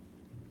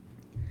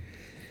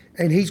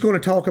 And he's going to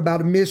talk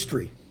about a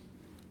mystery.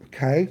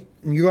 Okay?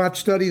 And you'll have to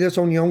study this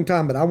on your own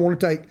time, but I want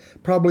to take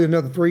probably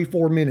another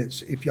 3-4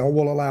 minutes if y'all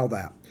will allow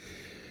that.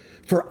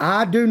 For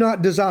I do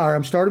not desire,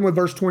 I'm starting with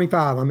verse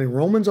 25. I'm in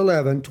Romans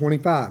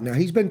 11:25. Now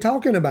he's been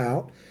talking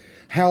about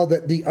how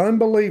that the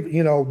unbelief,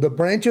 the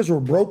branches were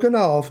broken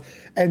off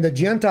and the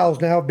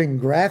Gentiles now have been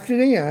grafted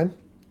in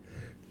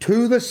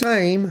to the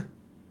same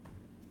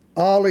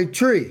olive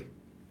tree.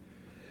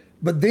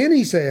 But then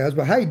he says,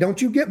 but hey,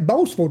 don't you get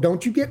boastful.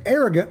 Don't you get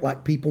arrogant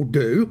like people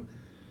do.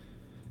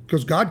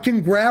 Because God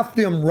can graft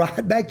them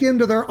right back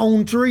into their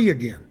own tree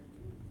again.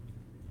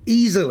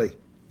 Easily.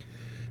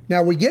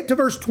 Now we get to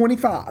verse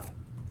 25.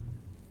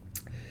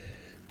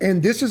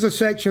 And this is a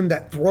section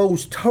that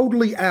throws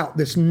totally out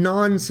this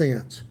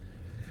nonsense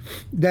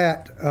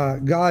that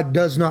God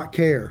does not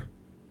care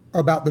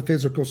about the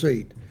physical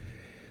seed.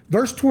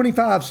 Verse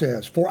 25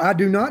 says, for I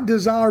do not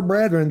desire,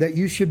 brethren, that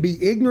you should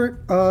be ignorant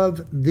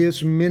of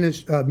this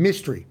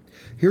mystery.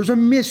 Here's a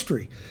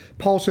mystery.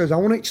 Paul says, I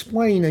want to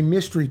explain a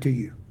mystery to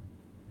you.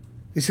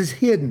 This is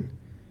hidden.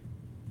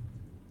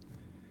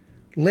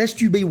 Lest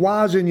you be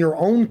wise in your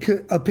own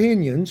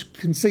opinions,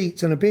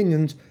 conceits and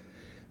opinions,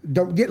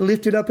 don't get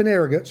lifted up in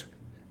arrogance.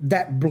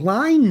 That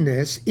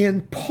blindness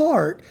in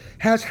part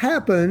has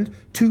happened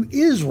to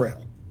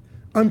Israel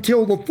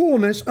until the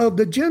fullness of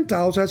the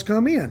Gentiles has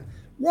come in.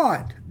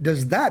 What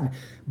does that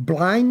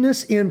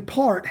blindness in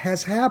part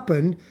has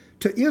happened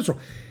to Israel?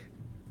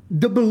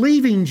 The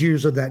believing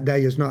Jews of that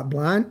day is not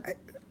blind.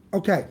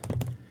 Okay.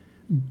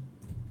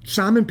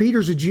 Simon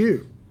Peter's a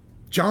Jew.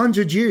 John's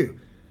a Jew.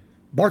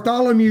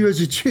 Bartholomew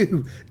is a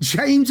Jew.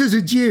 James is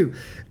a Jew.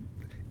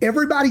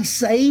 Everybody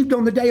saved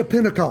on the day of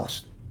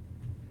Pentecost.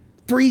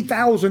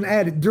 3,000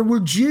 added. There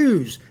were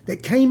Jews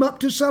that came up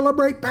to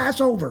celebrate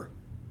Passover.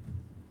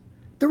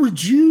 There were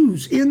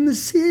Jews in the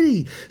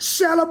city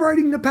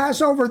celebrating the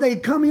Passover. They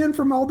had come in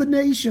from all the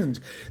nations.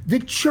 The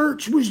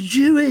church was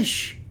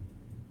Jewish.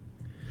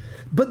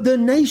 But the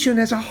nation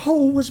as a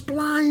whole was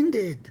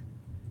blinded.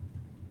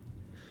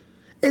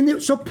 And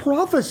it's a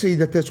prophecy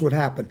that this would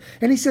happen.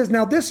 And he says,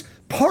 now this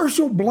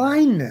partial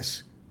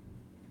blindness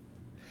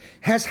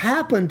has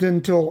happened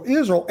until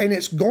Israel, and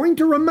it's going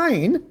to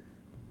remain.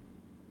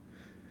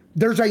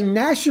 There's a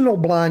national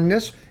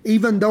blindness,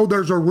 even though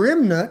there's a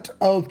remnant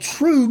of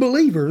true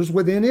believers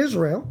within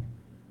Israel.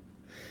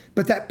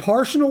 But that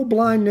partial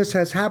blindness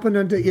has happened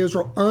unto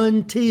Israel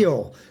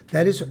until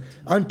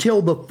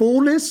the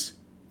fullness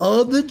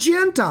of the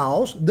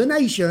Gentiles, the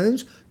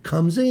nations,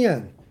 comes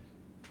in.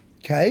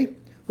 Okay?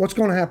 What's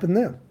going to happen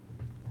then?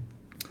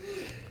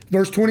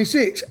 Verse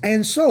 26,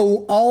 and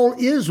so all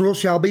Israel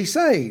shall be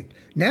saved.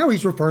 Now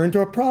he's referring to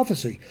a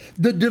prophecy.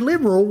 The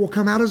deliverer will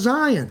come out of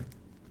Zion.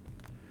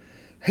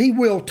 He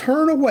will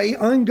turn away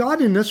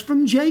ungodliness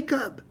from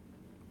Jacob.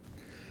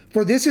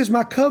 For this is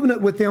my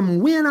covenant with them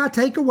when I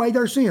take away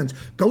their sins.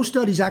 Go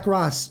study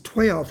Zechariah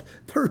 12,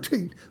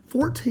 13,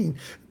 14.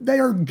 They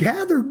are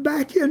gathered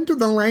back into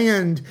the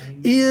land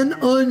in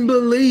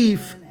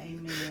unbelief.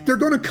 They're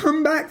going to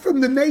come back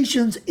from the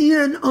nations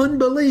in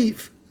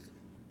unbelief.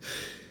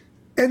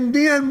 And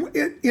then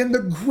in the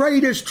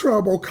greatest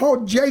trouble,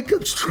 called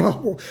Jacob's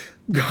trouble,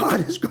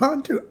 God is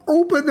going to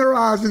open their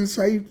eyes and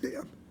save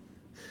them.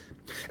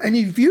 And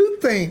if you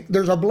think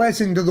there's a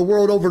blessing to the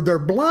world over their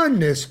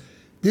blindness,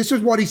 this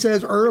is what he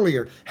says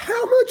earlier.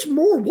 How much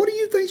more? What do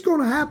you think is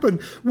going to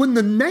happen when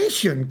the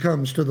nation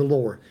comes to the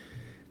Lord?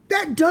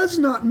 That does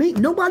not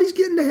mean nobody's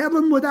getting to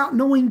heaven without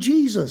knowing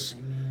Jesus.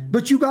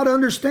 But you got to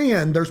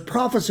understand there's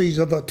prophecies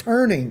of a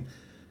turning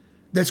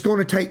that's going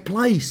to take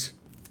place.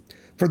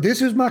 For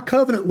this is my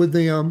covenant with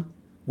them.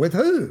 With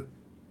who?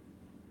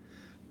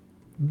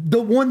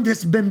 The one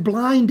that's been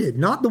blinded,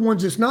 not the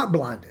ones that's not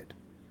blinded.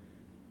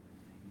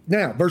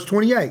 Now, verse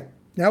 28.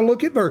 Now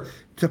look at verse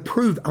to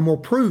prove, I'm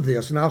going to prove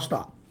this and I'll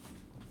stop.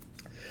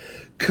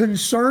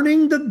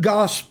 Concerning the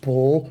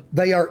gospel,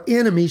 they are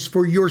enemies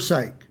for your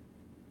sake.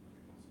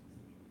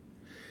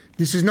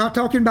 This is not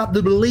talking about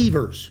the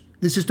believers.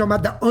 This is talking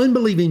about the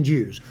unbelieving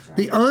Jews,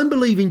 the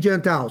unbelieving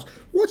Gentiles.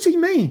 What's he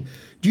mean?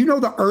 Do you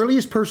know the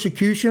earliest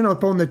persecution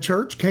upon the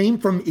church came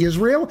from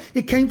Israel?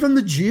 It came from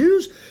the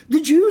Jews. The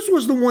Jews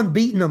was the one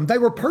beating them. They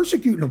were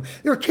persecuting them.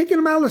 They were kicking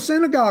them out of the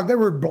synagogue. They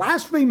were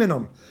blaspheming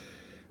them.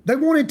 They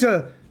wanted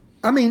to,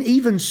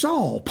 even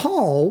Saul,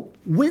 Paul,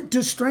 went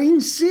to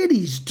strange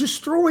cities,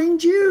 destroying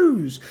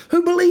Jews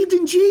who believed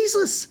in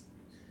Jesus.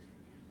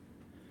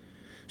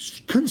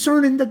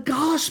 Concerning the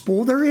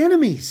gospel, they're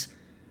enemies.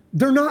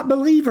 They're not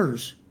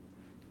believers.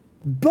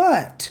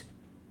 But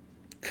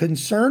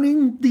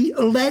concerning the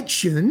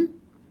election,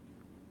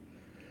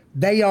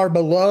 they are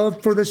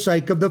beloved for the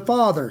sake of the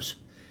fathers.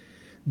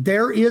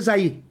 There is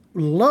a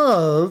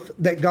love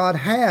that God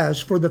has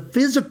for the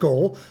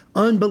physical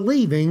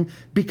unbelieving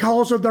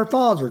because of their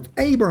fathers.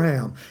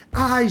 Abraham,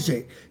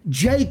 Isaac,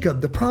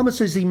 Jacob, the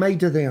promises he made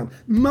to them,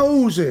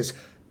 Moses.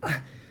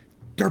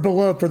 They're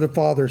beloved for the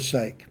Father's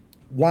sake.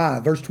 Why?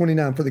 Verse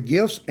 29, for the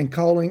gifts and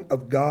calling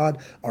of God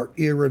are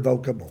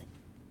irrevocable.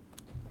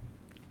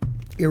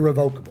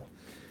 Irrevocable.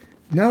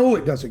 No,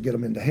 it doesn't get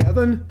them into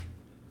heaven,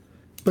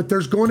 but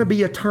there's going to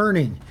be a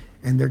turning,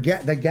 and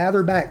they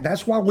gather back.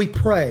 That's why we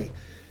pray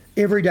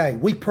every day.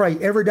 We pray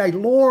every day,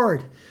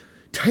 Lord,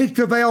 take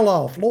the veil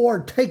off.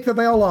 Lord, take the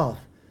veil off.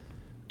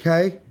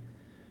 Okay?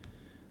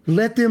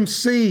 Let them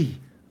see.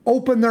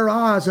 Open their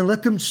eyes and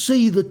let them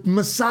see the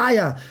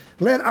Messiah.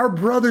 Let our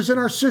brothers and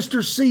our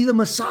sisters see the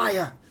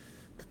Messiah,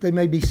 that they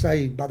may be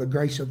saved by the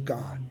grace of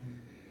God.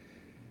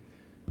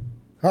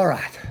 All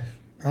right.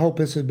 I hope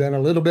this has been a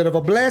little bit of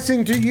a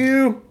blessing to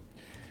you.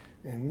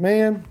 And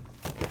man,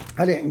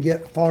 I didn't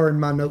get far in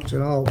my notes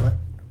at all, but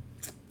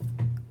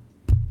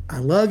I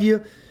love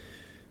you.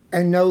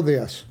 And know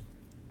this.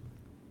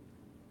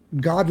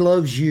 God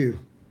loves you.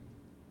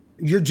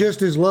 You're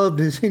just as loved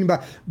as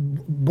anybody.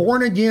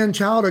 Born again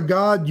child of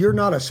God, you're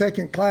not a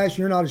second class,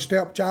 you're not a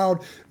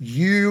stepchild.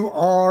 You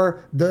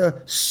are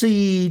the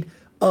seed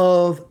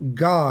of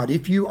God.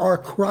 If you are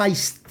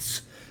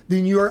Christ's,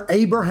 then you are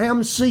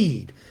Abraham's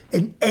seed.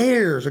 And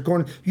heirs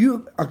according to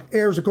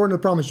the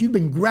promise. You've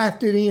been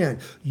grafted in.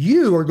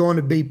 You are going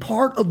to be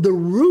part of the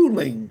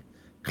ruling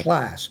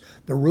class.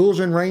 The rules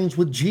and reigns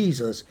with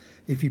Jesus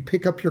if you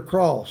pick up your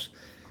cross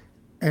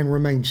and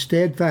remain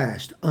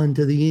steadfast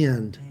unto the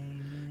end.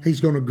 Amen.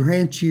 He's going to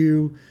grant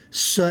you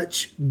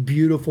such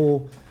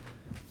beautiful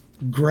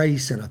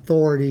grace and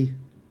authority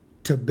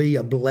to be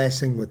a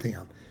blessing with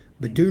him.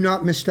 But do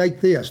not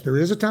mistake this. There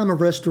is a time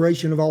of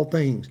restoration of all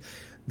things.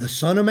 The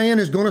Son of Man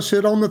is going to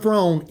sit on the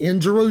throne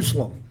in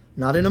Jerusalem,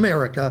 not in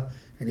America,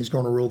 and he's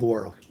going to rule the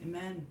world.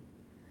 Amen.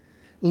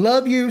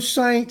 Love you,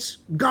 saints.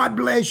 God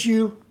bless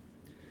you.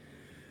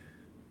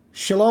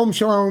 Shalom,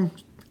 shalom,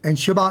 and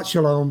Shabbat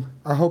shalom.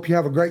 I hope you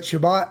have a great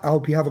Shabbat. I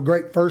hope you have a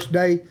great first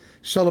day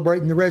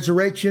celebrating the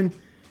resurrection.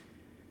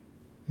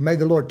 May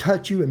the Lord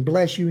touch you and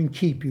bless you and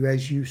keep you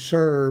as you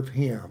serve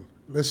him.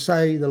 Let's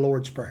say the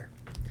Lord's Prayer.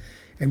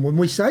 And when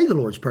we say the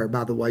Lord's Prayer,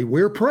 by the way,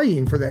 we're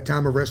praying for that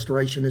time of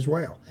restoration as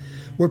well.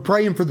 We're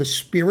praying for the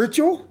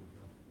spiritual,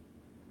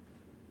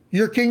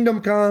 your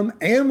kingdom come,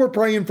 and we're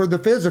praying for the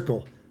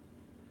physical.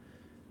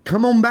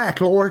 Come on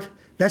back, Lord.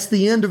 That's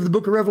the end of the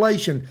book of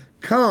Revelation.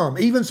 Come.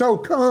 Even so,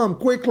 come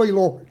quickly,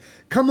 Lord.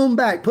 Come on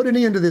back. Put an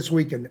end to this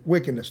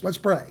wickedness. Let's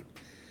pray.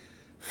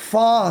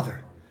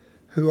 Father,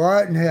 who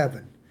art in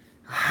heaven,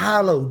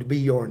 hallowed be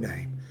your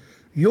name.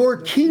 Your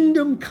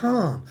kingdom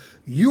come.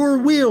 Your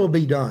will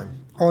be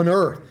done on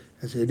earth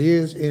as it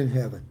is in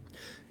heaven.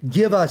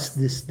 Give us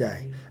this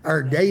day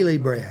our daily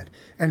bread,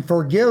 and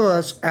forgive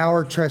us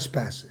our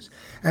trespasses,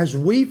 as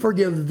we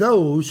forgive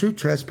those who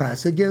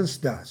trespass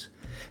against us.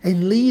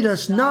 And lead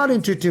us not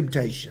into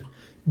temptation,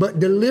 but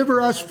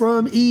deliver us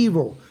from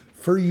evil.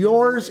 For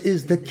yours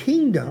is the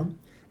kingdom,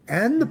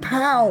 and the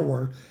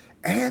power,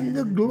 and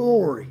the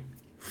glory,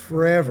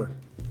 forever.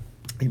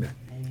 Amen.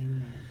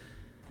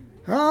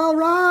 All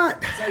right.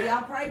 So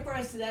y'all pray for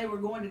us today. We're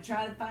going to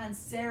try to find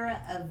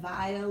Sarah a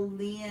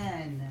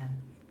violin.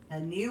 A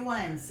new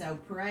one. So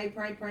pray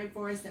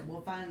for us that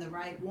we'll find the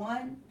right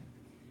one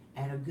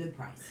at a good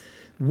price.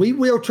 We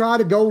will try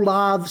to go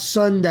live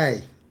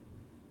Sunday.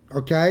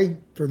 Okay?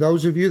 For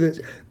those of you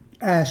that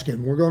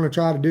asking. We're going to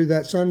try to do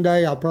that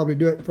Sunday. I'll probably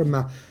do it from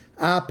my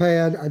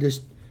iPad. I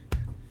just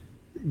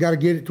got to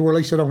get it to where at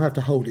least I don't have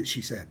to hold it,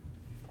 she said.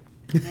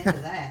 Into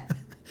that.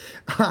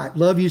 All right.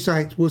 Love you,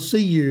 saints. We'll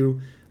see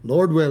you,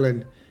 Lord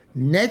willing,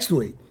 next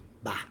week